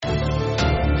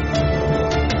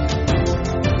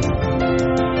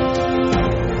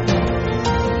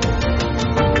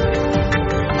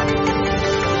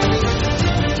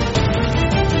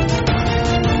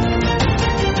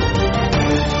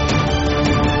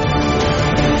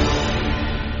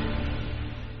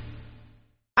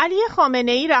علی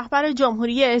خامنه‌ای رهبر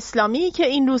جمهوری اسلامی که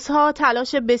این روزها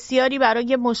تلاش بسیاری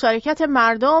برای مشارکت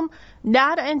مردم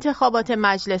در انتخابات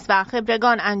مجلس و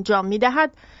خبرگان انجام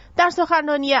می‌دهد، در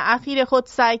سخنرانی اخیر خود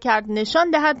سعی کرد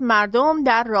نشان دهد مردم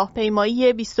در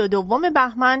راهپیمایی 22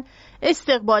 بهمن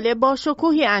استقبال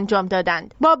باشکوهی انجام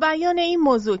دادند. با بیان این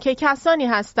موضوع که کسانی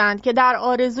هستند که در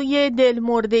آرزوی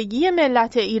دلمردگی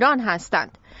ملت ایران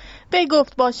هستند، وی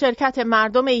گفت با شرکت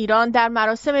مردم ایران در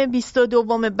مراسم 22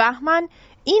 بهمن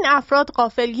این افراد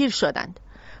غافلگیر شدند.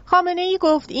 خامنه‌ای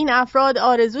گفت این افراد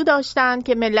آرزو داشتند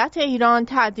که ملت ایران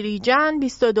تدریجاً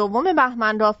 22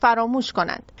 بهمن را فراموش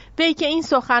کنند. وی که این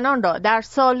سخنان را در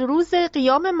سال روز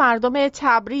قیام مردم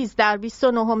تبریز در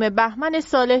 29 بهمن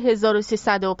سال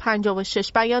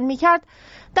 1356 بیان می‌کرد،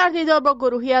 در دیدار با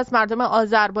گروهی از مردم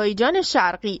آذربایجان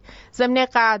شرقی ضمن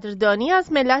قدردانی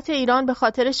از ملت ایران به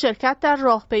خاطر شرکت در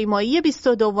راهپیمایی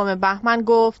 22 بهمن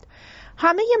گفت: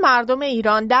 همه مردم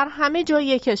ایران در همه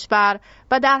جای کشور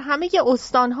و در همه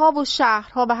استانها و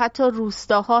شهرها و حتی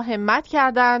روستاها همت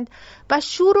کردند و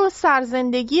شور و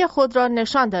سرزندگی خود را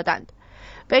نشان دادند.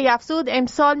 وی افزود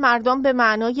امسال مردم به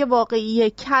معنای واقعی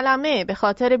کلمه به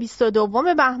خاطر 22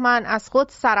 بهمن از خود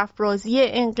سرافرازی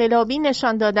انقلابی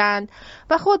نشان دادند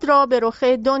و خود را به رخ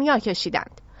دنیا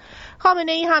کشیدند.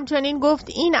 خامنه‌ای همچنین گفت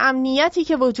این امنیتی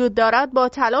که وجود دارد با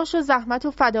تلاش و زحمت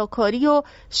و فداکاری و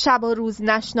شب و روز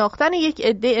نشناختن یک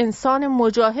عده انسان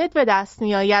مجاهد به دست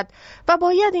می آید و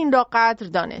باید این را قدر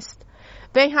دانست.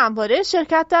 وی همواره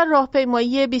شرکت در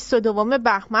راهپیمایی 22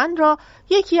 بهمن را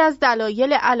یکی از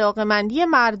دلایل علاقه‌مندی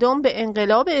مردم به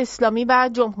انقلاب اسلامی و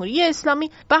جمهوری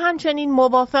اسلامی و همچنین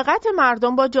موافقت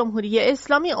مردم با جمهوری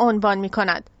اسلامی عنوان می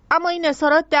کند. اما این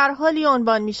اظهارات در حالی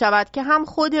عنوان می شود که هم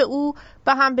خود او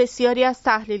و هم بسیاری از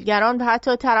تحلیلگران و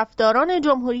حتی طرفداران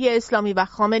جمهوری اسلامی و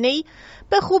خامنه‌ای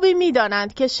به خوبی می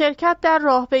دانند که شرکت در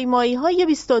راهپیمایی‌های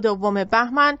 22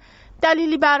 بهمن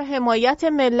دلیلی بر حمایت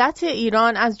ملت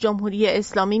ایران از جمهوری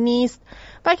اسلامی نیست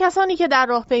و کسانی که در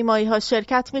راهپیمایی‌ها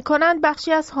شرکت می‌کنند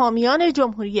بخشی از حامیان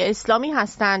جمهوری اسلامی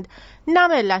هستند، نه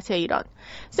ملت ایران.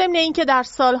 ضمن اینکه در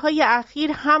سالهای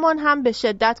اخیر همان هم به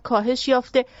شدت کاهش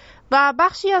یافته و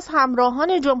بخشی از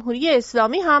همراهان جمهوری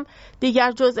اسلامی هم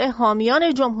دیگر جزء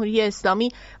حامیان جمهوری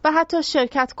اسلامی و حتی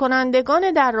شرکت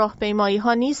کنندگان در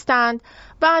راهپیمایی‌ها نیستند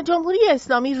و جمهوری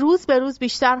اسلامی روز به روز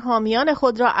بیشتر حامیان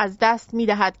خود را از دست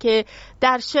می‌دهد که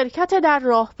در شرکت در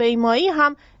راهپیمایی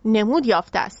هم نمود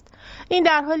یافته است. این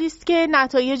در حالی است که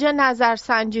نتایج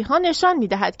نظرسنجی‌ها نشان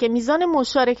می‌دهد که میزان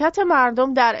مشارکت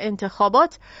مردم در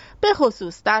انتخابات به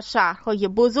خصوص در شهرهای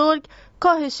بزرگ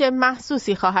کاهش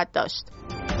محسوسی خواهد داشت.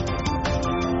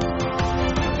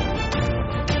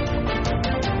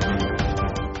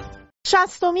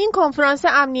 60مین کنفرانس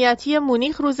امنیتی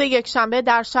مونیخ روز یکشنبه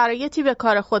در شرایطی به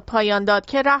کار خود پایان داد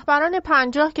که رهبران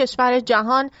 50 کشور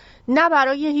جهان نه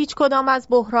برای هیچ کدام از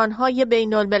بحران‌های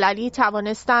بین‌المللی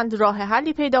توانستند راه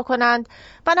حلی پیدا کنند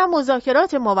و نه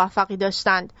مذاکرات موفقی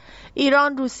داشتند.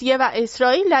 ایران، روسیه و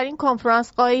اسرائیل در این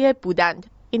کنفرانس غایب بودند.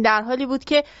 این در حالی بود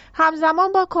که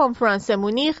همزمان با کنفرانس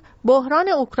مونیخ بحران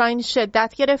اوکراین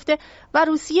شدت گرفته و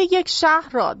روسیه یک شهر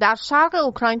را در شرق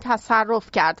اوکراین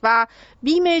تصرف کرد و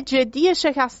بیم جدی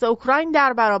شکست اوکراین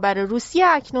در برابر روسیه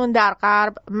اکنون در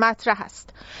غرب مطرح است.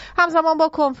 همزمان با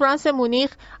کنفرانس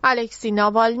مونیخ، الکسی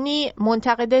ناوالنی،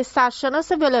 منتقد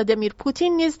سرشناس ولادیمیر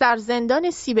پوتین نیز در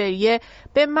زندان سیبریه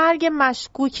به مرگ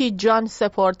مشکوکی جان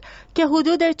سپرد که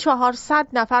حدود 400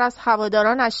 نفر از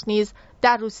هوادارانش نیز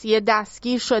در روسیه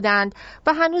دستگیر شدند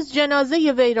و هنوز جنازه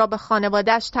وی را به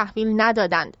خانواده‌اش تحویل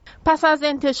ندادند. پس از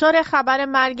انتشار خبر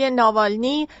مرگ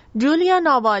ناوالنی، جولیا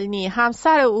ناوالنی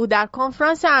همسر او در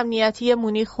کنفرانس امنیتی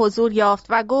مونیخ حضور یافت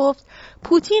و گفت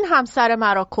پوتین همسر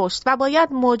مرا کشت و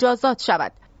باید مجازات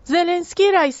شود.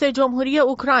 زلنسکی رئیس جمهوری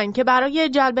اوکراین که برای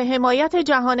جلب حمایت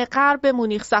جهان غرب به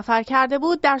مونیخ سفر کرده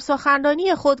بود در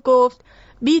سخنرانی خود گفت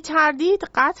بی تردید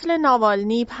قتل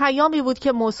ناوالنی پیامی بود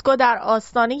که مسکو در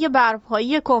آستانه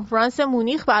برپایی کنفرانس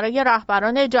مونیخ برای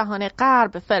رهبران جهان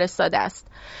غرب فرستاده است.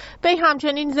 وی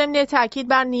همچنین ضمن تاکید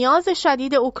بر نیاز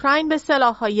شدید اوکراین به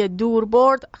سلاح‌های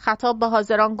دوربرد خطاب به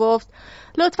حاضران گفت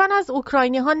لطفاً از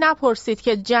اوکراینی‌ها نپرسید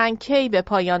که جنگ کی به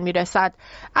پایان می‌رسد.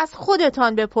 از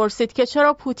خودتان بپرسید که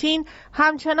چرا پوتین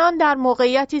همچنان در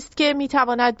موقعیتی است که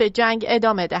می‌تواند به جنگ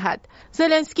ادامه دهد.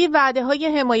 زلنسکی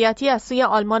وعده‌های حمایتی از سوی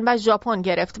آلمان و ژاپن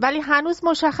گرفت ولی هنوز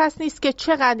مشخص نیست که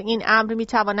چقدر این امر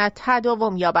می‌تواند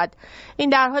تداوم یابد. این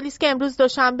در حالی است که امروز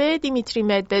دوشنبه دیمیتری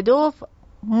مدودوف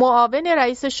معاون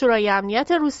رئیس شورای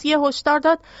امنیت روسیه هشدار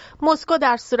داد مسکو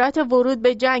در صورت ورود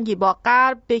به جنگی با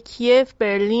غرب به کیف،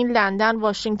 برلین، لندن،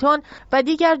 واشنگتن و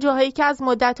دیگر جاهایی که از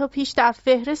مدت‌ها پیش در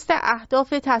فهرست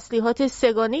اهداف تسلیحات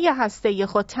سه‌گانه هسته‌ای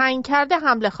خود تعیین کرده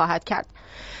حمله خواهد کرد.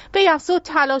 وی افزود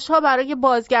تلاش‌ها برای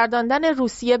بازگرداندن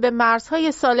روسیه به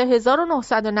مرزهای سال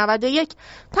 1991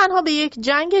 تنها به یک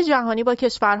جنگ جهانی با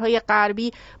کشورهای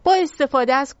غربی با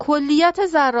استفاده از کلیت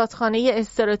زرادخانه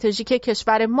استراتژیک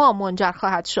کشور ما منجر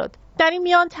خواهد شد. در این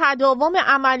میان تداوم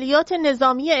عملیات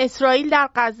نظامی اسرائیل در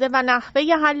غزه و نحوه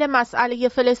حل مسئله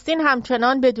فلسطین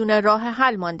همچنان بدون راه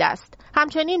حل مانده است.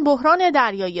 همچنین بحران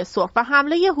دریای سرخ و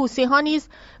حمله حوثی‌ها نیز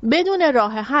بدون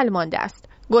راه حل مانده است.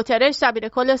 گوترش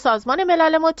دبیرکل سازمان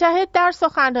ملل متحد در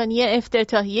سخنرانی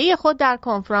افتتاحیه خود در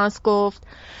کنفرانس گفت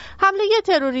حمله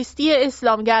تروریستی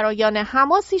اسلامگرایان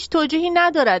حماس هیچ توجیهی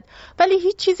ندارد، ولی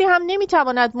هیچ چیزی هم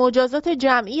نمیتواند مجازات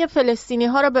جمعی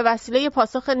فلسطینی‌ها را به وسیله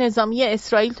پاسخ نظامی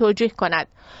اسرائیل توجیه کند.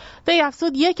 وی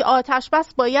افزود یک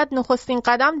آتشبس باید نخستین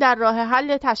قدم در راه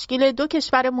حل تشکیل دو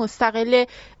کشور مستقل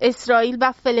اسرائیل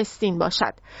و فلسطین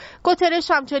باشد.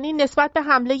 گوترش همچنین نسبت به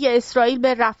حمله اسرائیل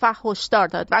به رفح هشدار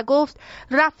داد و گفت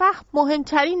رفح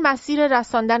مهمترین مسیر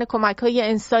رساندن کمک‌های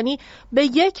انسانی به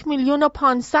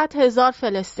 1,500,000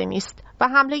 فلسطینی است و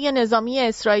حمله نظامی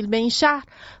اسرائیل به این شهر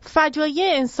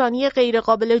فجایع انسانی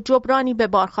غیرقابل جبرانی به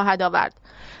بار خواهد آورد.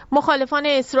 مخالفان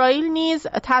اسرائیل نیز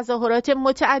تظاهرات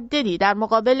متعددی در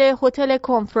مقابل هتل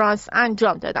کنفرانس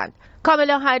انجام دادند.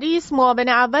 کامالا هریس معاون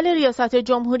اول ریاست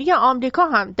جمهوری آمریکا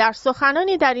هم در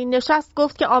سخنانی در این نشست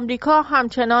گفت که آمریکا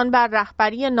همچنان بر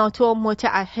رهبری ناتو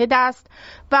متعهد است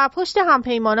و پشت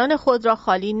همپیمانان خود را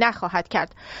خالی نخواهد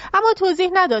کرد. اما توضیح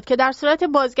نداد که در صورت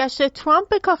بازگشت ترامپ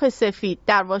به کاخ سفید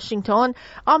در واشنگتن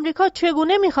آمریکا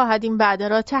چگونه می‌خواهد این وعده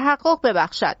را تحقق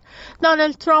ببخشد.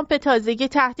 دونالد ترامپ به تازگی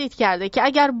تهدید کرده که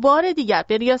اگر بار دیگر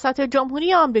به ریاست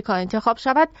جمهوری آمریکا انتخاب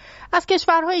شود از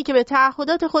کشورهایی که به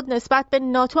تعهدات خود نسبت به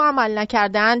ناتو عمل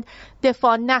نکردند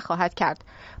دفاع نخواهد کرد.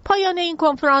 پایان این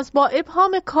کنفرانس با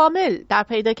ابهام کامل در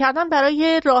پیدا کردن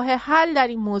برای راه حل در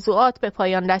این موضوعات به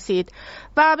پایان رسید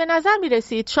و به نظر می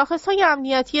رسید شاخصهای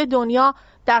امنیتی دنیا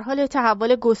در حال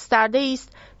تحول گسترده است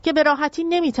که به راحتی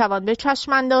نمی توان به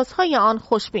چشماندازهای آن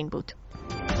خوشبین بود.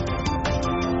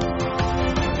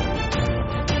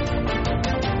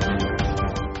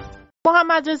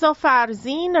 محمدرضا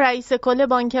فرزین رئیس کل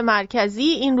بانک مرکزی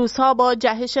این روزها با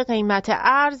جهش قیمت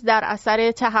ارز در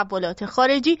اثر تحولات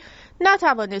خارجی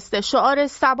نتوانسته شعار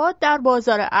ثبات در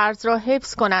بازار ارز را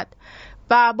حفظ کند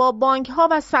و با بانک‌ها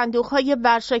و صندوق‌های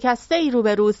ورشکسته‌ای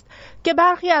روبروست که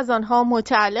برخی از آنها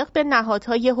متعلق به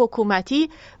نهادهای حکومتی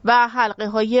و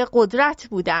حلقه‌های قدرت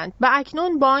بودند و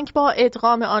اکنون بانک با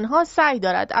ادغام آنها سعی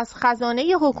دارد از خزانه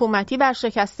حکومتی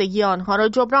ورشکستگی آنها را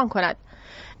جبران کند.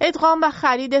 ادغام و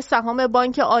خرید سهام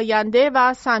بانک آینده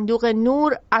و صندوق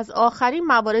نور از آخرین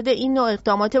موارد این نوع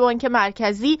اقدامات بانک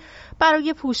مرکزی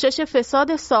برای پوشش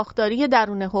فساد ساختاری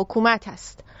درون حکومت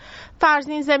است.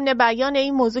 فرزین ضمن بیان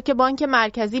این موضوع که بانک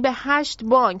مرکزی به 8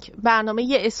 بانک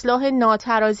برنامه اصلاح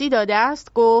ناترازی داده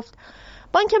است گفت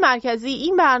بانک مرکزی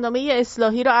این برنامه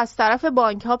اصلاحی را از طرف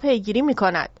بانک‌ها پیگیری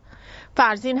می‌کند.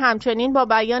 فرزین همچنین با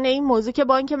بیان این موضوع که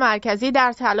بانک مرکزی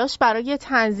در تلاش برای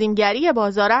تنظیمگری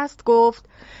بازار است گفت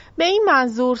به این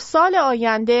منظور سال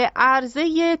آینده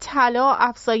عرضه طلا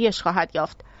افزایش خواهد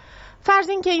یافت.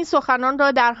 فرزین که این سخنان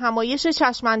را در همایش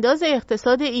چشمانداز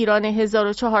اقتصاد ایران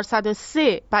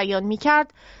 1403 بیان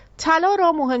می‌کرد، طلا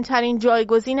را مهمترین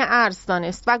جایگزین ارز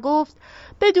دانست و گفت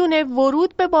بدون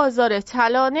ورود به بازار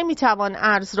طلا نمی‌توان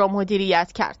ارز را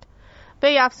مدیریت کرد.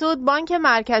 وی افزود بانک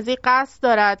مرکزی قصد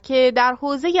دارد که در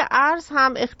حوزه ارز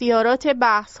هم اختیارات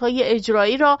بحث‌های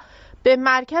اجرایی را به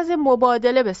مرکز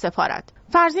مبادله بسپارد.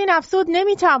 فرزین افزود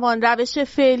نمیتوان روش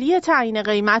فعلی تعیین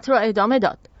قیمت را ادامه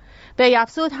داد. وی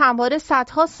افزود همواره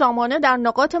صدها سامانه در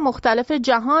نقاط مختلف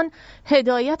جهان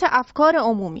هدایت افکار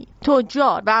عمومی،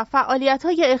 تجار و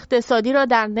فعالیت‌های اقتصادی را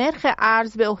در نرخ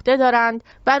ارز به عهده دارند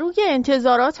و روی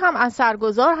انتظارات هم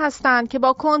اثرگذار هستند که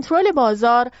با کنترل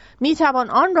بازار میتوان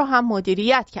آن را هم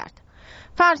مدیریت کرد.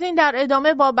 فرزین در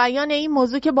ادامه با بیان این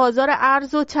موضوع که بازار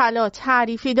ارز و طلا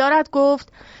تعریفی دارد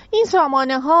گفت این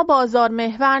سامانه ها بازار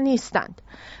محور نیستند.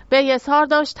 وی اظهار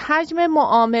داشت حجم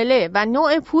معامله و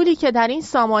نوع پولی که در این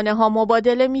سامانه ها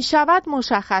مبادله می شود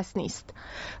مشخص نیست.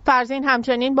 فرزین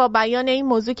همچنین با بیان این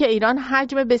موضوع که ایران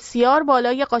حجم بسیار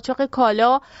بالای قاچاق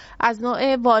کالا از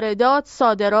نوع واردات،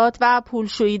 صادرات و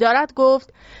پولشویی دارد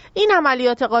گفت این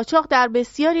عملیات قاچاق در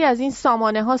بسیاری از این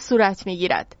سامانه ها صورت می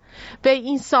گیرد. و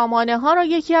این سامانه ها را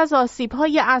یکی از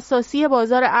آسیب‌های اساسی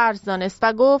بازار ارز دانست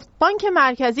و گفت بانک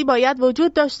مرکزی باید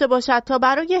وجود داشته باشد تا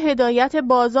برای هدایت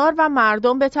بازار و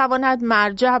مردم بتواند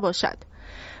مرجع باشد.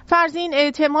 فرزین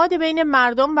اعتماد بین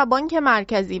مردم و بانک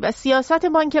مرکزی و سیاست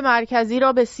بانک مرکزی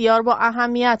را بسیار با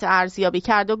اهمیت ارزیابی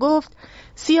کرد و گفت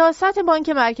سیاست بانک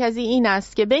مرکزی این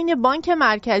است که بین بانک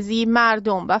مرکزی،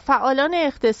 مردم و فعالان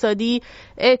اقتصادی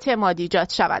اعتماد ایجاد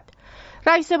شود.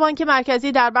 رئیس بانک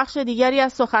مرکزی در بخش دیگری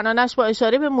از سخنانش با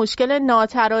اشاره به مشکل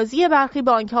ناترازی برخی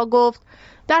بانک‌ها گفت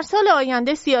در سال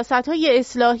آینده سیاست‌های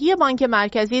اصلاحی بانک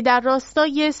مرکزی در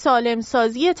راستای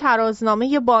سالمسازی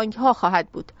ترازنامه بانک‌ها خواهد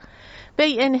بود.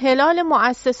 وی انحلال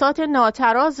مؤسسات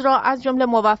ناتراز را از جمله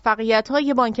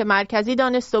موفقیت‌های بانک مرکزی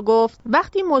دانست و گفت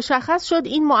وقتی مشخص شد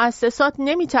این مؤسسات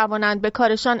نمی‌توانند به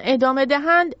کارشان ادامه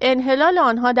دهند، انحلال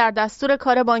آنها در دستور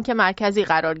کار بانک مرکزی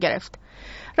قرار گرفت.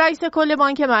 رئیس کل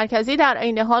بانک مرکزی در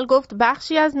عین حال گفت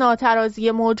بخشی از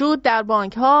ناترازی موجود در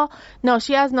بانک‌ها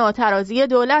ناشی از ناترازی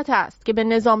دولت است که به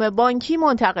نظام بانکی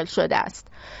منتقل شده است.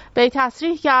 وی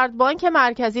تصریح کرد بانک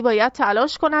مرکزی باید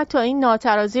تلاش کند تا این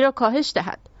ناترازی را کاهش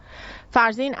دهد.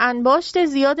 فرزین انباشت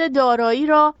زیاد دارایی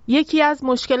را یکی از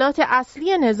مشکلات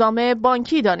اصلی نظام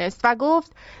بانکی دانست و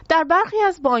گفت در برخی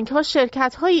از بانک‌ها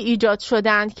شرکت‌هایی ایجاد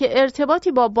شدند که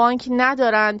ارتباطی با بانک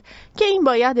ندارند که این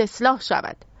باید اصلاح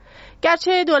شود.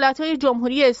 گرچه دولت‌های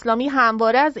جمهوری اسلامی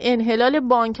همواره از انحلال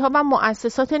بانک‌ها و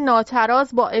مؤسسات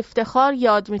ناتراز با افتخار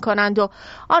یاد می‌کنند و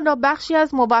آن را بخشی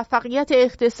از موفقیت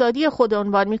اقتصادی خود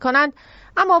عنوان می‌کنند،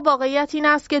 اما واقعیت این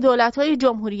است که دولت‌های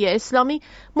جمهوری اسلامی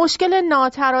مشکل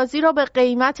ناترازی را به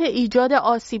قیمت ایجاد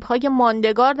آسیب‌های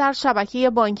ماندگار در شبکه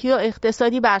بانکی و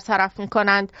اقتصادی برطرف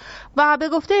می‌کنند و به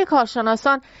گفته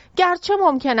کارشناسان گرچه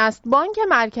ممکن است بانک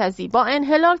مرکزی با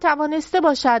انحلال توانسته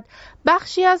باشد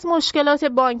بخشی از مشکلات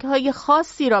بانک‌های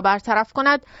خاصی را برطرف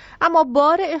کند، اما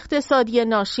بار اقتصادی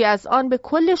ناشی از آن به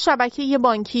کل شبکه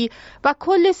بانکی و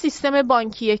کل سیستم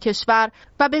بانکی کشور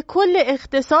و به کل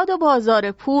اقتصاد و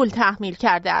بازار پول تحمیل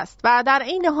کرده است و در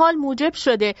این حال موجب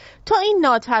شده تا این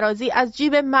ناترازی از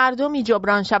جیب مردمی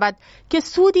جبران شود که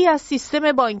سودی از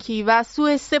سیستم بانکی و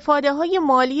سوء استفاده‌های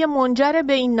مالی منجر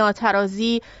به این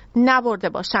ناترازی نبرده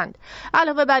باشند.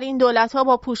 علاوه بر این دولت‌ها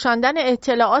با پوشاندن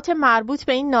اطلاعات مربوط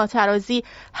به این ناترازی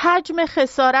حجم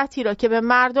خسارتی را که به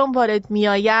مردم وارد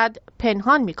می‌آید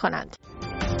پنهان می‌کنند.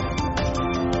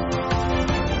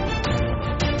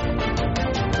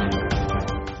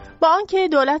 با آنکه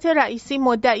دولت رئیسی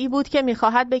مدعی بود که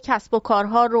می‌خواهد به کسب و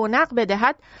کارها رونق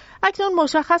بدهد، اکنون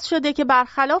مشخص شده که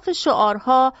برخلاف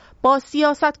شعارها با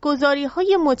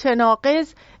سیاست‌گذاری‌های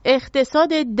متناقض اقتصاد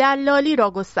دلالی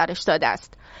را گسترش داده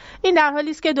است. این در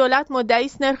حالی است که دولت مدعی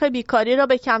است نرخ بیکاری را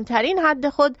به کمترین حد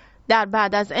خود در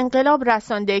بعد از انقلاب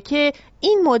رسانده که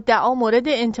این مدعا مورد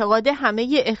انتقاد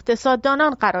همه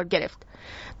اقتصاددانان قرار گرفت.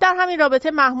 در همین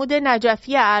رابطه محمود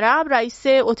نجفی عرب رئیس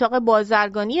اتاق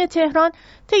بازرگانی تهران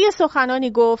طی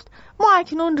سخنانی گفت ما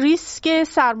اکنون ریسک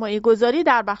سرمایه گذاری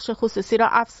در بخش خصوصی را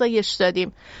افزایش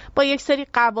دادیم با یک سری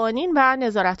قوانین و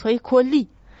نظارت‌های کلی.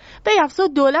 به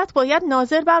افزود دولت باید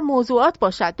ناظر بر موضوعات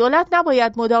باشد. دولت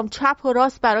نباید مدام چپ و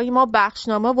راست برای ما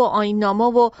بخشنامه و آیین‌نامه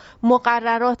و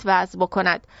مقررات وضع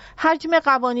بکند. حجم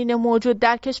قوانین موجود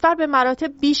در کشور به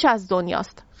مراتب بیش از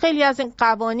دنیاست. خیلی از این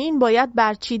قوانین باید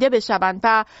برچیده بشوند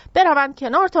و بروند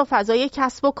کنار تا فضای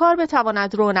کسب و کار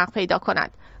بتواند رونق پیدا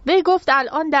کند. وی گفت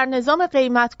الان در نظام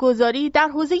قیمت‌گذاری در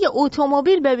حوزه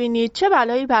اتومبیل ببینید چه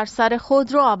بلایی بر سر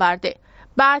خودرو آورده.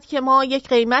 بعد که ما یک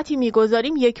قیمتی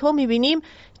میگذاریم یکو میبینیم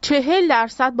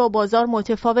 40% با بازار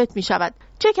متفاوت میشود.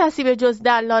 چه کسی به جز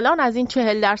دلالان از این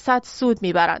 40% سود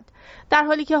میبرند؟ در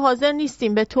حالی که حاضر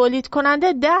نیستیم به تولید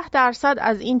کننده 10%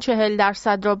 از این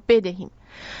 40% را بدهیم.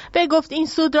 وی گفت این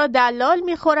سود را دلال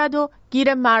میخورد و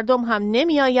گیر مردم هم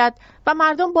نمی آید و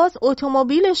مردم باز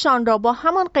اتومبیلشان را با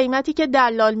همان قیمتی که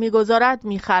دلال میگذارد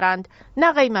میخرند،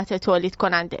 نه قیمت تولید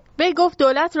کننده. وی گفت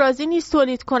دولت راضی نیست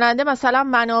تولید کننده مثلا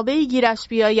منابعی گیرش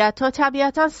بیاید تا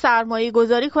طبیعتا سرمایه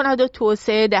گذاری کند و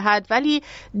توسعه دهد، ولی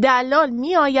دلال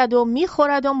می آید و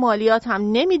میخورد و مالیات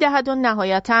هم نمی دهد و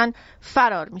نهایتا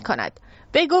فرار می کند.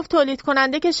 وی گفت تولید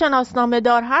کننده که شناسنامه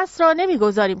دار هست را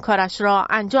نمیگذاریم کارش را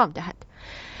انجام دهد.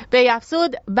 وی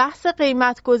افزود بحث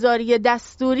قیمت‌گذاری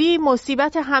دستوری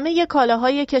مصیبت همه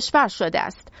کالاهای کشور شده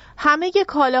است. همه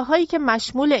کالاهایی که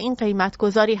مشمول این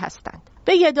قیمت‌گذاری هستند.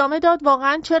 وی ادامه داد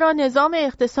واقعا چرا نظام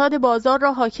اقتصاد بازار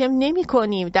را حاکم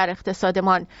نمی‌کنیم در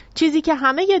اقتصادمان، چیزی که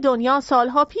همه دنیا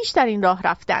سالها پیش در این راه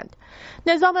رفتند.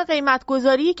 نظام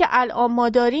قیمت‌گذاری که الان ما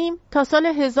داریم تا سال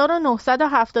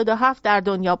 1977 در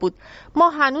دنیا بود. ما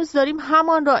هنوز داریم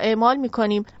همان را اعمال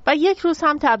می‌کنیم و یک روز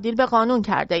هم تبدیل به قانون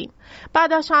کرده ایم.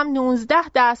 بعدش هم 19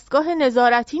 دستگاه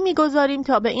نظارتی می‌گذاریم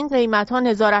تا به این قیمت‌ها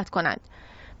نظارت کنند.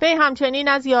 وی همچنین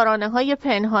از یارانه‌های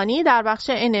پنهانی در بخش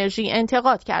انرژی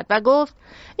انتقاد کرد و گفت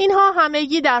اینها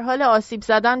همگی در حال آسیب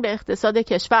زدن به اقتصاد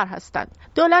کشور هستند.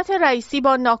 دولت رئیسی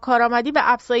با ناکارآمدی و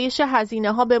افزایش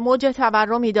هزینه‌ها به موج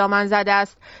تورمی دامن زده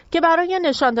است که برای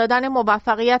نشان دادن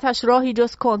موفقیتش راهی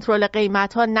جز کنترل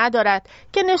قیمت‌ها ندارد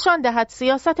که نشان دهد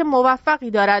سیاست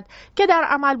موفقی دارد که در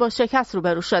عمل با شکست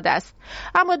روبرو شده است.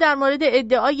 اما در مورد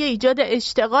ادعای ایجاد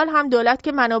اشتغال هم دولت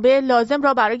که منابع لازم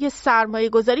را برای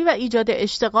سرمایه‌گذاری و ایجاد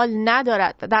اشتغال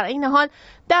ندارد و در این حال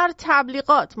در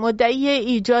تبلیغات مدعی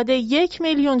ایجاد 1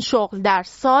 میلیون شغل در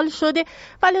سال شده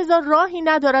و لذا راهی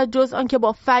ندارد جز آنکه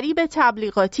با فریب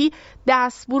تبلیغاتی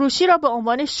دستفروشی را به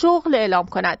عنوان شغل اعلام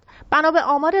کند. بنا به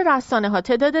آمار رسانه‌ها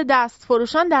تعداد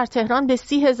دستفروشان در تهران به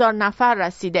 30,000 نفر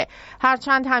رسیده،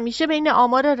 هرچند همیشه بین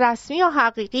آمار رسمی و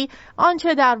حقیقی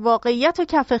آنچه در واقعیت و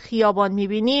کف خیابان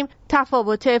می‌بینیم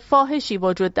تفاوت فاحشی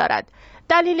وجود دارد.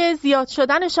 دلیل زیاد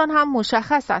شدنشان هم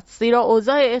مشخص است، زیرا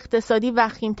اوضاع اقتصادی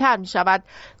وخیم‌تر می شود،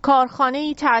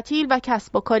 کارخانه‌ای تعطیل و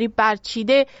کسب و کاری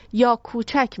برچیده یا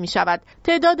کوچک می شود.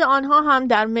 تعداد آنها هم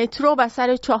در مترو و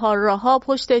سر چهارراه‌ها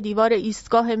پشت دیوار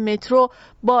ایستگاه مترو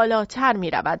بالاتر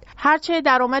می رود. هرچه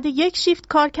درآمد یک شیفت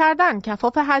کار کردن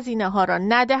کفاف هزینه ها را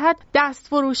ندهد،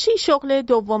 دستفروشی شغل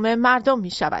دوم مردم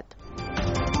می شود.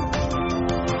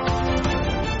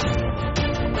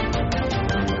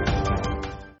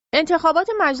 انتخابات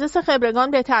مجلس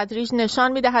خبرگان به تدریج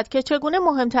نشان می‌دهد که چگونه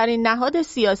مهمترین نهاد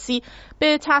سیاسی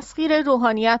به تسخیر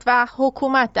روحانیت و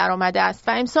حکومت درآمده است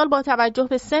و امسال با توجه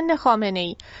به سن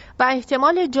خامنه‌ای و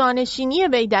احتمال جانشینی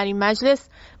وی در این مجلس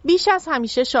بیش از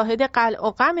همیشه شاهد قلع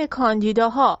و قم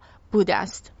کاندیداها بوده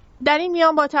است. در این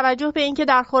میان با توجه به اینکه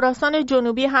در خراسان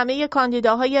جنوبی همه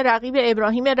کاندیداهای رقیب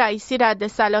ابراهیم رئیسی رد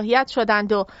صلاحیت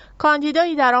شدند و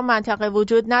کاندیدایی در آن منطقه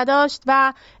وجود نداشت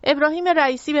و ابراهیم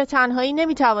رئیسی به تنهایی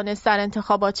نمیتوانست در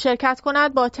انتخابات شرکت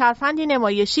کند، با ترفندی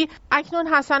نمایشی اکنون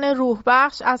حسن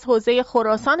روحبخش از حوزه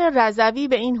خراسان رضوی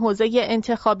به این حوزه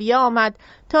انتخابیه آمد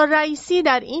تا رئیسی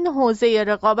در این حوزه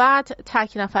رقابت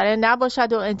تک نفره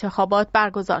نباشد و انتخابات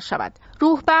برگزار شود.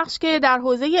 روحبخش که در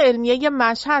حوزه علمیه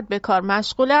مشهد به کار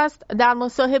مشغول است، در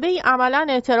مصاحبه‌ای عملاً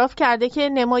اعتراف کرده که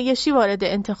نمایشی وارد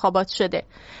انتخابات شده.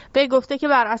 وی گفته که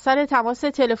بر اثر تماس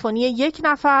تلفنی یک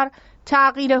نفر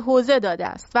تغییر حوزه داده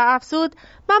است و افزود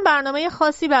من برنامه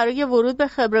خاصی برای ورود به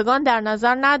خبرگان در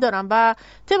نظر ندارم و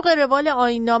طبق روال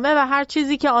آیین‌نامه و هر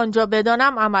چیزی که آنجا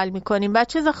بدانم عمل می‌کنیم و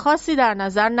چیز خاصی در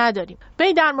نظر نداریم.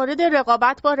 وی در مورد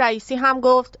رقابت با رئیسی هم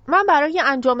گفت من برای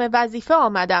انجام وظیفه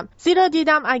آمدم، زیرا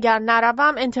دیدم اگر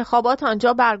نروم انتخابات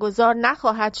آنجا برگزار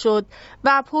نخواهد شد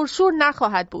و پرشور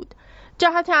نخواهد بود.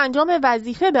 جهت انجام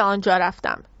وظیفه به آنجا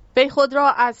رفتم. وی خود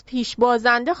را از پیش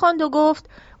بازنده خواند و گفت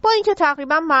با اینکه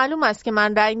تقریبا معلوم است که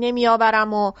من رأی نمی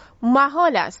آورم و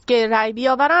محال است که رأی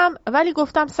بیاورم، ولی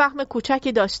گفتم سهم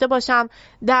کوچکی داشته باشم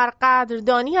در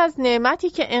قدردانی از نعمتی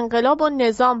که انقلاب و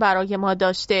نظام برای ما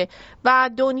داشته و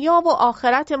دنیا و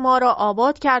آخرت ما را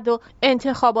آباد کرد و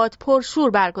انتخابات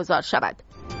پرشور برگزار شود.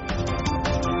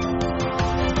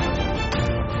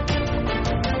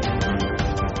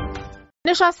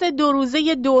 نشست 2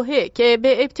 روزه دوحه که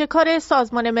به ابتکار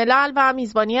سازمان ملل و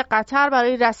میزبانی قطر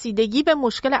برای رسیدگی به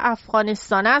مشکل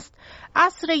افغانستان است،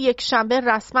 عصر یکشنبه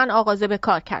رسما آغاز به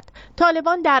کار کرد.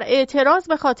 طالبان در اعتراض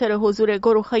به خاطر حضور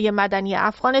گروه‌های مدنی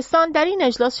افغانستان در این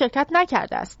اجلاس شرکت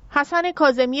نکرده است. حسن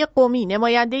کاظمی قمی،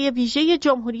 نماینده ویژه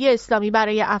جمهوری اسلامی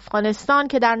برای افغانستان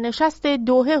که در نشست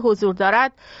دوحه حضور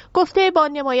دارد، گفته با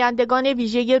نمایندگان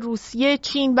ویژه روسیه،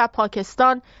 چین و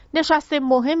پاکستان نشست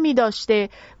مهمی داشته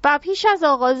و پیش از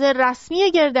آغاز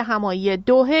رسمی گردهمایی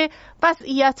دوحه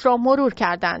وضعیت را مرور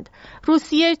کردند.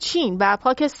 روسیه، چین و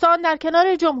پاکستان در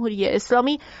کنار جمهوری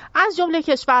اسلامی از جمله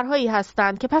کشورهایی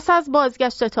هستند که پس از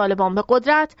بازگشت طالبان به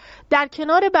قدرت در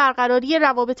کنار برقراری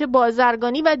روابط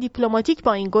بازرگانی و دیپلماتیک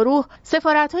با این گروه،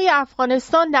 سفارت‌های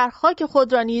افغانستان در خاک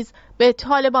خود را نیز به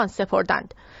طالبان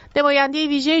سپردند. نماینده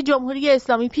ویژه جمهوری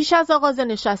اسلامی پیش از آغاز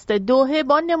نشست دوحه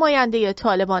با نماینده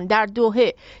طالبان در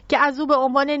دوحه که از او به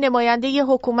عنوان نماینده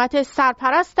حکومت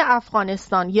سرپرست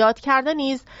افغانستان یاد کرده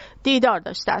نیز دیدار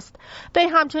داشته است. وی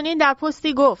همچنین در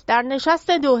پستی گفت در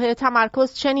نشست دوحه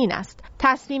تمرکز چنین است: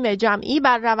 تصمیم جمعی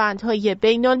بر روندهای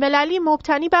بین المللی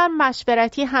مبتنی بر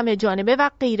مشورتی همه جانبه و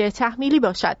غیر تحمیلی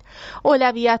باشد،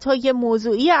 اولویت‌های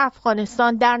موضوعی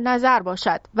افغانستان در نظر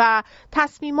باشد و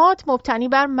تصمیمات مبتنی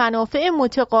بر منافع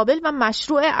متقابل و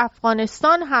مشروع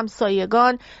افغانستان،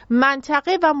 همسایگان،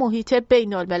 منطقه و محیط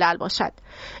بین الملل باشد.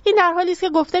 این در حالی است که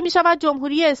گفته می شود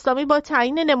جمهوری اسلامی با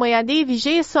تعیین نماینده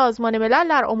ویژه سازمان ملل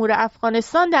در امور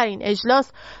افغانستان در این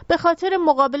اجلاس به خاطر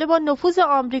مقابله با نفوذ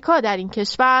آمریکا در این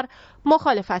کشور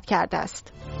مخالفت کرده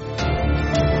است.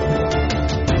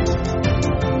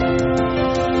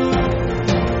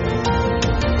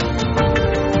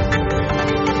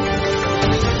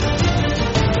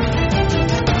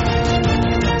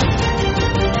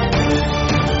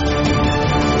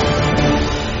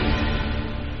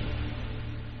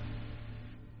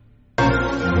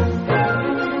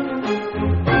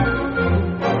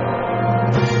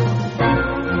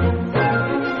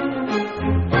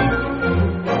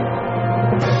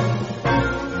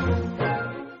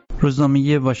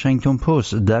 روزنامه واشنگتن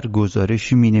پست در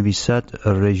گزارشی می‌نویسد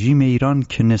رژیم ایران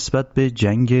که نسبت به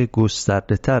جنگ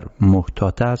گسترده‌تر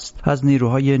محتاط است، از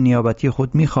نیروهای نیابتی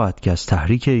خود می‌خواهد که از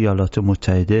تحریک ایالات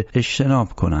متحده اجتناب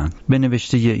کنند. به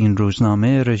نوشته این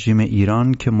روزنامه، رژیم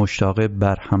ایران که مشتاق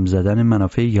برهم زدن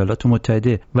منافع ایالات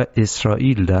متحده و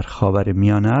اسرائیل در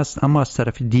خاورمیانه است، اما از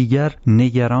طرف دیگر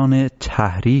نگران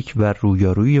تحریک و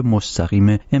رویارویی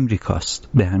مستقیم امریکاست.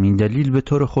 به همین دلیل به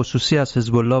طور خصوصی از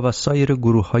حزب الله و سایر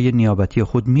گروه‌های نیابتی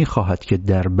خود می‌خواهد که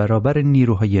در برابر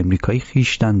نیروهای امریکایی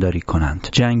خویشتن‌داری کنند.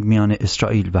 جنگ میان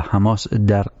اسرائیل و حماس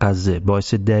در غزه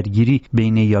باعث درگیری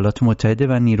بین ایالات متحده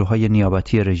و نیروهای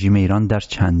نیابتی رژیم ایران در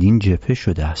چندین جبهه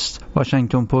شده است.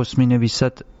 واشنگتن پست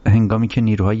می‌نویسد هنگامی که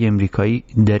نیروهای امریکایی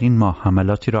در این ماه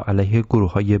حملاتی را علیه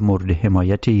گروه‌های مورد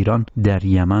حمایت ایران در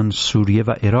یمن، سوریه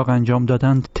و عراق انجام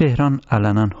دادند، تهران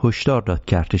علنا هشدار داد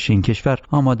که ارتش این کشور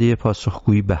آماده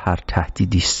پاسخگویی به هر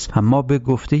تهدیدی است. اما به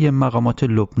گفته مقامات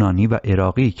لبنانی و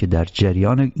عراقی که در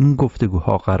جریان این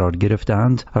گفتگوها قرار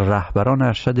گرفتند، رهبران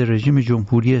ارشد رژیم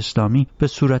جمهوری اسلامی به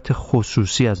صورت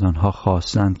خصوصی از آنها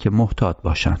خواستند که محتاط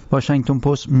باشند. واشنگتن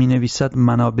پست می‌نویسد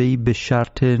منابعی به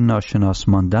شرط ناشناس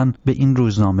ماندن به این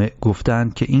روزنامه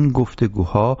گفتند که این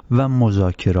گفتگوها و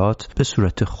مذاکرات به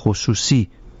صورت خصوصی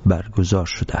برگزار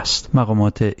شده است.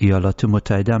 مقامات ایالات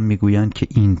متحده هم میگویند که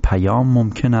این پیام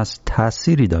ممکن است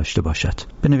تأثیری داشته باشد.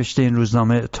 به نوشته این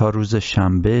روزنامه تا روز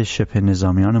شنبه شبه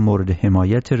نظامیان مورد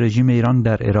حمایت رژیم ایران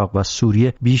در عراق و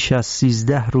سوریه بیش از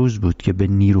 13 روز بود که به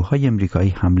نیروهای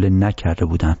امریکایی حمله نکرده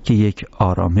بودند که یک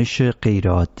آرامش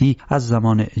غیرعادی از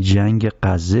زمان جنگ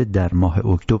غزه در ماه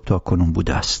اکتبر تا کنون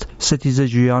بوده است.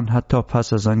 ستیزجویان حتی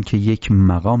پس از آن که یک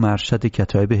مقام ارشد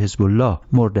کتایب حزب الله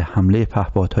مورد حمله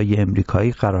پهپادهای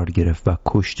امریکایی قرار گرفت و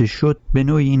کشته شد، به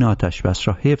نوعی این آتش‌بس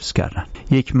را حفظ کردند.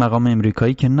 یک مقام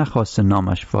امریکایی که نخواست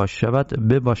نامش فاش شود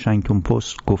به واشنگتن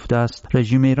پست گفته است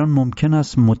رژیم ایران ممکن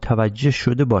است متوجه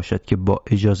شده باشد که با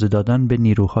اجازه دادن به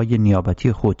نیروهای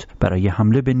نیابتی خود برای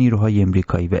حمله به نیروهای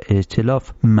امریکایی و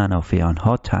ائتلاف منافع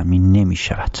آنها تأمین نمی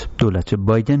شود. دولت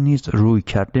بایدن نیز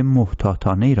رویکرد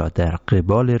محتاطانه‌ای را در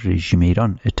قبال رژیم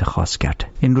ایران اتخاذ کرده.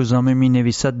 این روزنامه می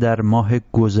نویسد در ماه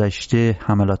گذشته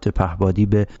حملات پهپادی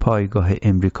به پایگاه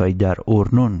امریکایی در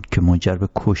اورنون که منجر به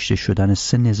کشته شدن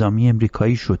 3 نظامی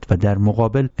امریکایی شد و در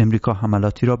مقابل امریکا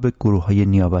حملاتی را به گروه‌های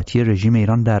نیابتی رژیم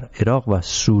ایران در عراق و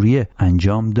سوریه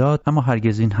انجام داد، اما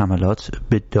هرگز این حملات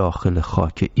به داخل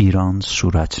خاک ایران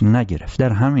صورت نگرفت.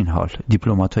 در همین حال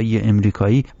دیپلمات‌های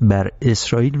امریکایی بر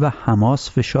اسرائیل و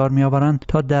حماس فشار می‌آورند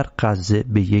تا در غزه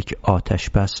به یک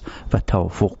آتش‌بس و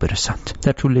توافق برسند.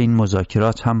 در طول این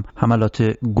مذاکرات هم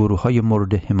حملات گروه‌های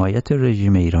مورد حمایت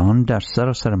رژیم ایران در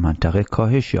سراسر منطقه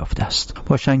کاهش یافته است.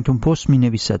 واشنگتن پست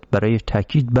می‌نویسد برای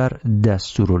تاکید بر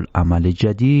دستورالعمل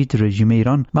جدید، رژیم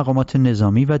ایران مقامات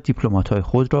نظامی و دیپلمات‌های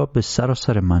خود را به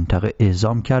سراسر منطقه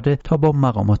اعزام کرده تا با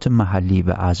مقامات محلی و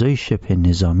اعضای شبه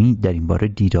نظامی در این باره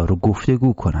دیدار و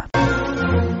گفتگو کنند.